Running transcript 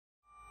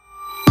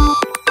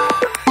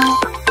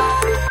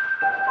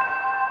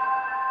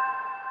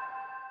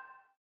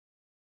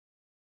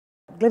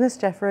Glynis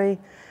Jeffery.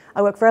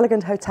 I work for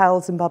Elegant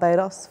Hotels in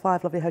Barbados,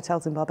 5 lovely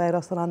hotels in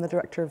Barbados, and I'm the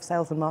Director of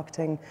Sales and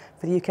Marketing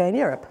for the UK and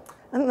Europe.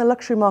 I think the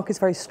luxury market is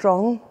very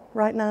strong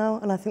right now,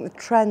 and I think the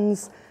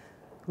trends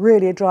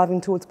really are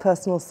driving towards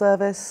personal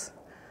service,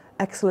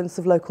 excellence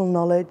of local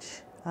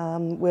knowledge.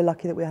 We're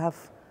lucky that we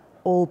have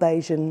all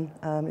Bayesian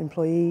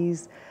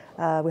employees.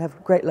 We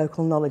have great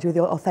local knowledge with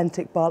the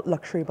authentic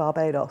luxury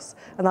Barbados,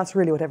 and that's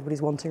really what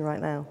everybody's wanting right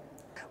now.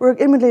 We're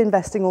inwardly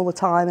investing all the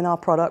time in our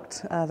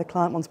product. The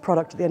client wants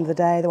product at the end of the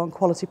day, they want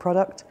quality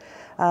product,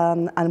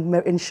 and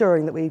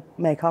ensuring that we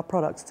make our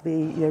products to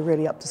be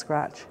really up to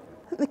scratch.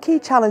 The key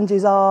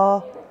challenges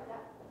are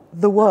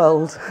the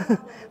world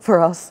for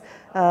us.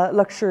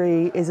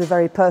 Luxury is a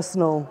very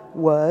personal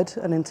word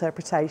and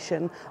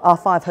interpretation. Our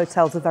 5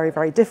 hotels are very,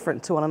 very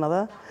different to one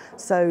another,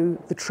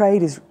 so the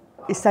trade is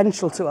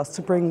essential to us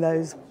to bring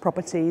those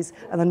properties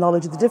and the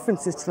knowledge of the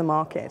differences to the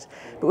market.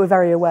 But we're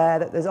very aware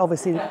that there's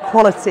obviously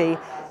quality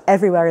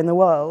everywhere in the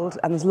world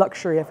and there's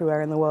luxury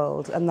everywhere in the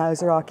world, and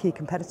those are our key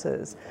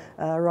competitors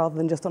rather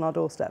than just on our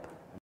doorstep.